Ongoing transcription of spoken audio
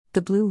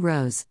The blue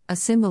rose, a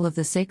symbol of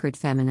the sacred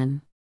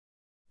feminine.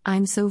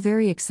 I'm so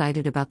very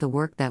excited about the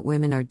work that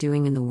women are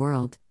doing in the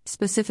world,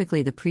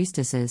 specifically the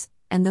priestesses,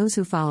 and those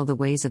who follow the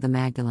ways of the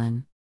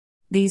Magdalene.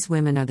 These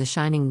women are the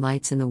shining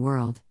lights in the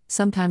world,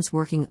 sometimes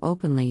working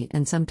openly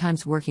and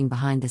sometimes working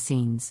behind the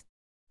scenes.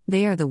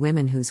 They are the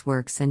women whose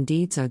works and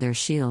deeds are their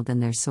shield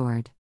and their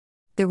sword.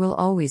 There will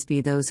always be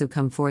those who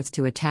come forth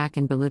to attack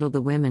and belittle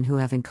the women who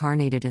have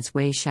incarnated as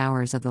way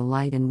showers of the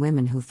light and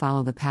women who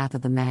follow the path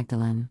of the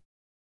Magdalene.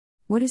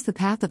 What is the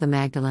path of the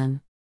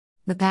Magdalene?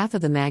 The path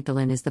of the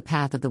Magdalene is the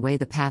path of the way,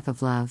 the path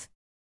of love.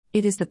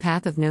 It is the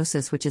path of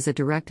gnosis, which is a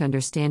direct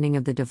understanding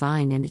of the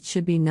divine, and it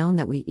should be known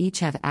that we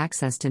each have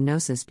access to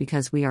gnosis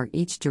because we are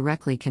each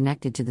directly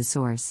connected to the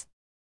source.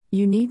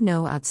 You need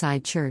no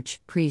outside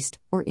church, priest,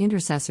 or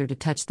intercessor to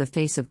touch the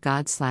face of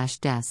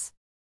God/Des.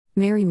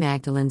 Mary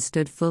Magdalene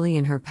stood fully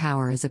in her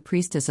power as a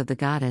priestess of the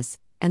goddess,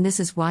 and this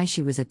is why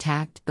she was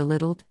attacked,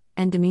 belittled,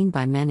 and demeaned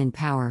by men in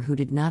power who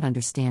did not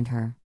understand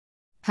her.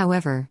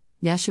 However,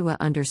 Yeshua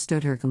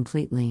understood her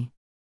completely.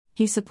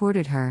 He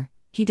supported her,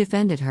 he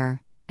defended her,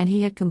 and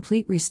he had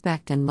complete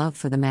respect and love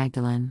for the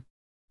Magdalene.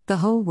 The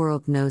whole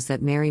world knows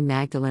that Mary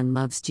Magdalene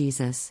loves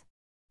Jesus.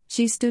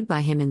 She stood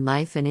by him in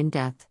life and in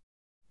death.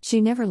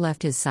 She never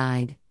left his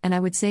side, and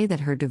I would say that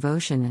her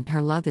devotion and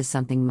her love is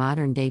something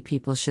modern-day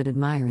people should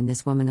admire in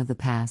this woman of the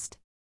past.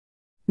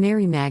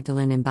 Mary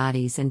Magdalene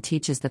embodies and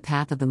teaches the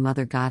path of the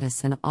Mother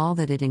Goddess and all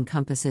that it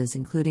encompasses,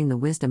 including the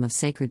wisdom of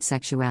sacred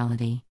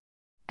sexuality.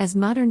 As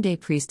modern-day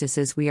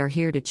priestesses, we are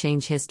here to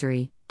change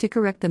history, to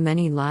correct the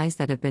many lies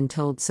that have been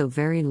told so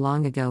very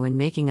long ago and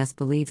making us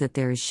believe that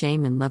there is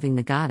shame in loving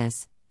the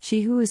goddess,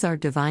 she who is our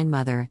divine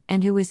mother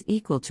and who is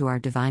equal to our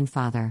divine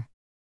Father.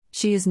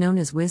 She is known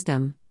as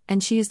wisdom,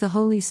 and she is the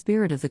Holy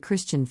Spirit of the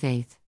Christian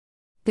faith.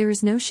 There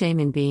is no shame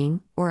in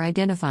being, or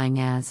identifying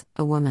as,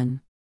 a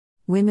woman.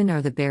 Women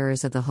are the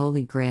bearers of the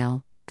Holy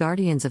Grail,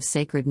 guardians of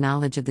sacred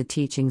knowledge of the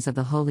teachings of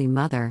the Holy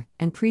Mother,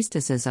 and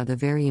priestesses are the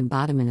very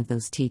embodiment of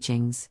those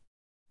teachings.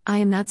 I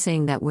am not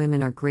saying that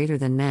women are greater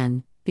than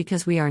men,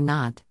 because we are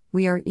not.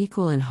 We are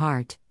equal in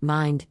heart,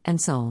 mind, and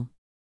soul.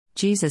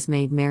 Jesus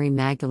made Mary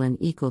Magdalene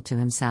equal to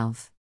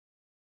himself.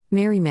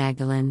 Mary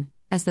Magdalene,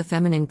 as the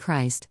feminine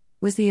Christ,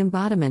 was the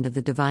embodiment of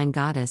the divine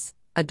goddess,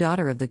 a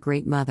daughter of the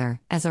Great Mother,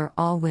 as are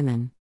all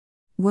women.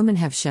 Women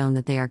have shown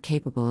that they are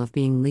capable of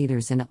being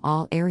leaders in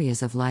all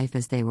areas of life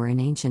as they were in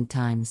ancient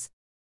times.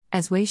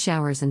 As way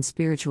showers and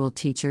spiritual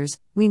teachers,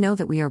 we know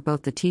that we are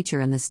both the teacher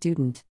and the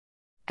student.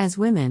 As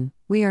women,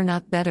 we are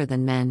not better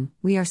than men,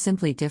 we are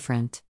simply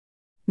different.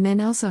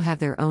 Men also have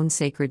their own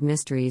sacred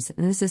mysteries,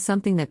 and this is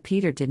something that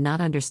Peter did not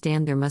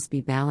understand. There must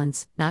be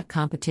balance, not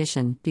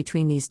competition,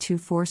 between these two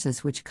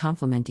forces which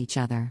complement each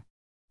other.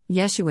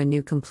 Yeshua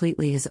knew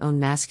completely his own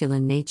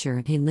masculine nature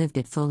and he lived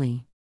it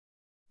fully.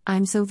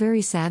 I'm so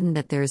very saddened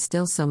that there is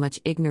still so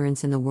much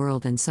ignorance in the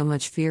world and so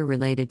much fear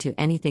related to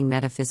anything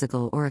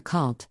metaphysical or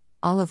occult,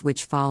 all of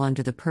which fall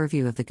under the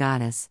purview of the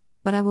goddess.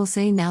 But I will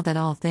say now that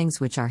all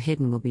things which are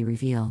hidden will be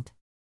revealed.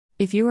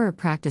 If you are a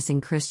practicing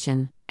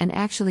Christian, and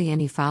actually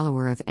any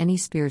follower of any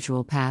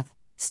spiritual path,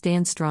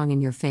 stand strong in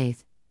your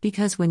faith,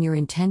 because when your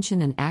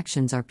intention and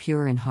actions are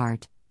pure in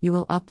heart, you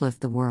will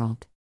uplift the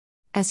world.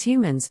 As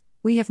humans,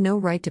 we have no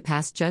right to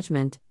pass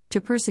judgment,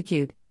 to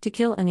persecute, to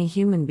kill any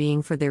human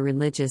being for their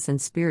religious and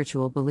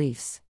spiritual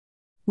beliefs.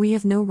 We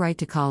have no right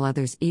to call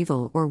others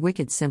evil or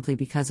wicked simply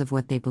because of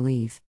what they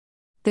believe.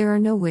 There are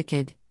no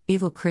wicked,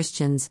 evil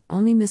Christians,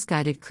 only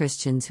misguided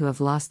Christians who have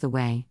lost the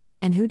way,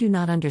 and who do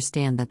not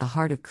understand that the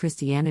heart of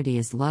Christianity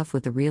is love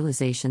with the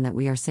realization that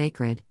we are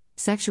sacred,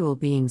 sexual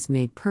beings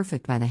made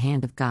perfect by the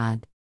hand of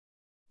God.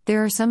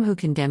 There are some who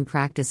condemn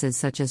practices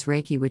such as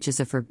Reiki, which is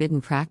a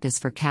forbidden practice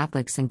for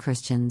Catholics and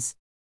Christians.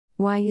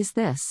 Why is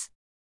this?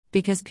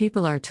 Because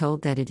people are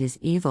told that it is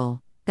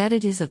evil, that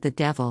it is of the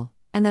devil,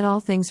 and that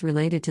all things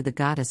related to the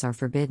goddess are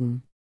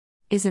forbidden.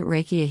 Isn't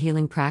Reiki a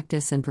healing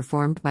practice and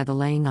performed by the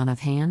laying on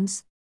of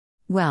hands?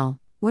 Well,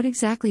 what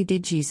exactly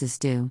did Jesus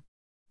do?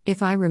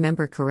 If I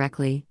remember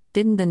correctly,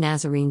 didn't the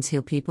Nazarenes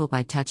heal people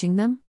by touching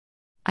them?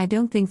 I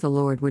don't think the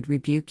Lord would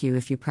rebuke you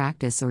if you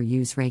practice or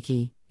use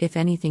Reiki. If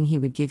anything, he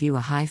would give you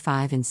a high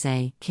five and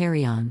say,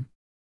 carry on.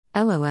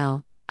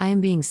 LOL, I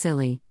am being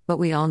silly, but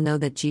we all know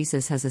that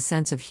Jesus has a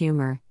sense of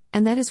humor,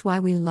 and that is why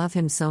we love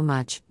him so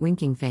much,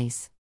 winking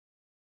face.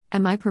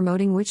 Am I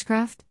promoting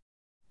witchcraft?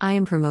 I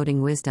am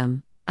promoting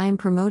wisdom, I am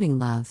promoting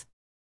love.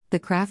 The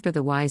craft of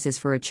the wise is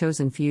for a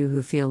chosen few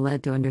who feel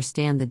led to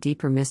understand the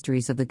deeper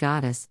mysteries of the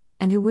goddess,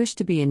 and who wish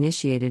to be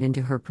initiated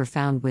into her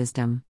profound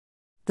wisdom.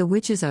 The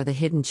witches are the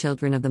hidden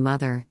children of the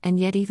mother, and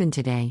yet even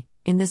today,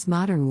 in this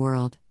modern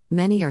world,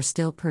 many are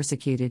still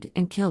persecuted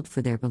and killed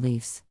for their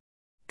beliefs.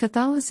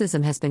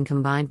 Catholicism has been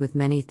combined with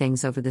many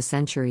things over the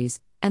centuries,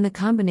 and the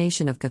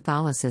combination of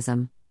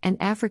Catholicism and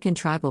African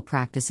tribal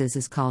practices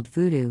is called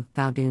voodoo,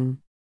 Vaudoon.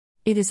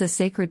 It is a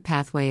sacred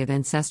pathway of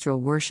ancestral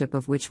worship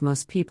of which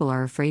most people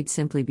are afraid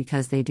simply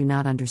because they do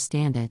not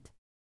understand it.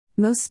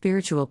 Most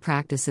spiritual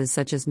practices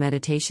such as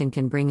meditation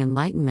can bring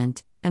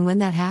enlightenment, and when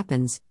that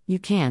happens, you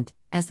can't,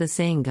 as the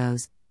saying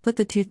goes, put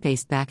the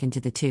toothpaste back into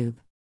the tube.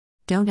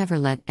 Don't ever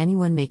let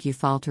anyone make you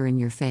falter in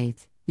your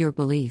faith, your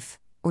belief,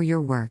 or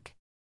your work.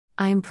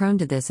 I am prone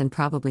to this and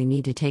probably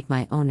need to take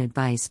my own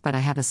advice, but I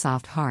have a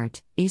soft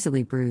heart,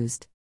 easily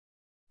bruised.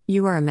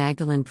 You are a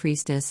Magdalene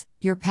priestess,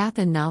 your path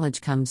and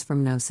knowledge comes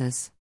from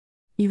gnosis.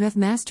 You have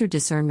mastered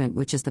discernment,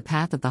 which is the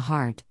path of the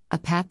heart, a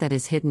path that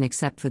is hidden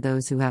except for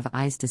those who have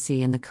eyes to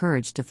see and the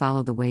courage to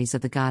follow the ways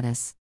of the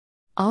goddess.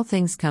 All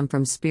things come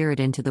from spirit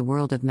into the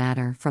world of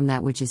matter, from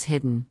that which is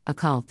hidden,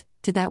 occult,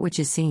 to that which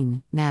is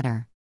seen,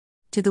 matter.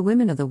 To the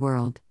women of the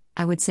world,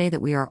 I would say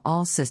that we are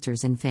all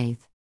sisters in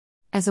faith.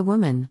 As a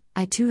woman,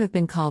 I too have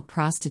been called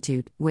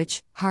prostitute,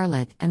 witch,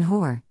 harlot, and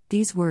whore.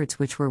 These words,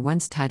 which were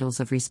once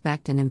titles of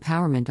respect and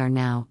empowerment, are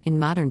now, in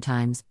modern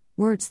times,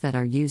 words that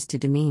are used to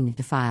demean,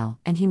 defile,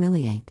 and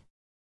humiliate.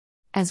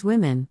 As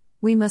women,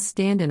 we must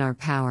stand in our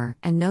power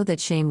and know that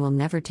shame will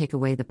never take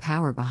away the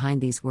power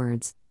behind these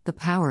words, the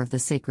power of the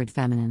sacred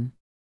feminine.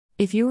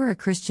 If you are a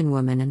Christian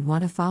woman and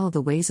want to follow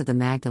the ways of the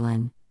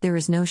Magdalene, there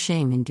is no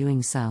shame in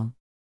doing so.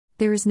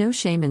 There is no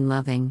shame in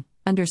loving,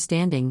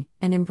 understanding,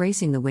 and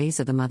embracing the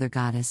ways of the Mother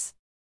Goddess.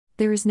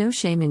 There is no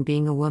shame in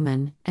being a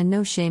woman, and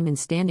no shame in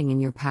standing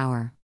in your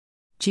power.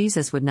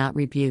 Jesus would not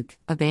rebuke,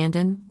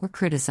 abandon, or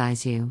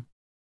criticize you.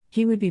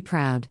 He would be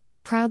proud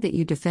that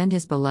you defend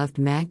his beloved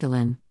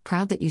Magdalene,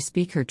 proud that you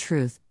speak her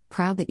truth,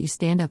 proud that you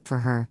stand up for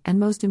her,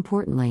 and most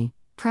importantly,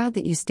 proud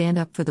that you stand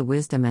up for the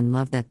wisdom and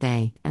love that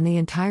they, and the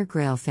entire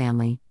Grail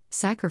family,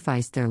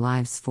 sacrificed their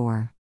lives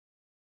for.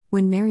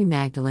 When Mary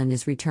Magdalene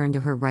is returned to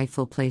her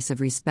rightful place of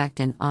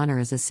respect and honor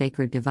as a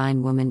sacred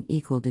divine woman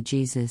equal to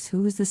Jesus,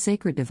 who is the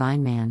sacred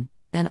divine man,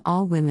 then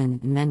all women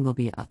and men will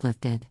be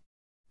uplifted.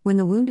 When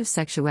the wound of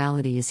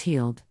sexuality is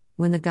healed,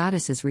 when the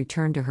goddess is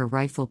returned to her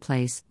rightful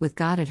place, with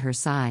God at her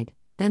side,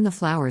 then the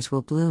flowers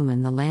will bloom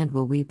and the land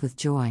will weep with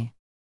joy.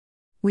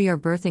 We are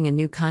birthing a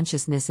new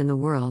consciousness in the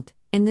world,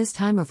 in this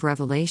time of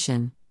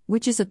revelation,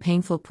 which is a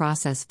painful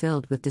process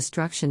filled with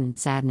destruction and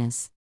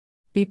sadness.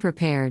 Be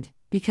prepared,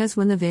 because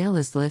when the veil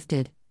is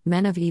lifted,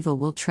 men of evil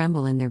will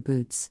tremble in their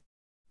boots.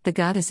 The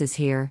goddess is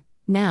here,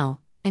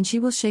 now, and she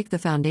will shake the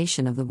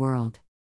foundation of the world.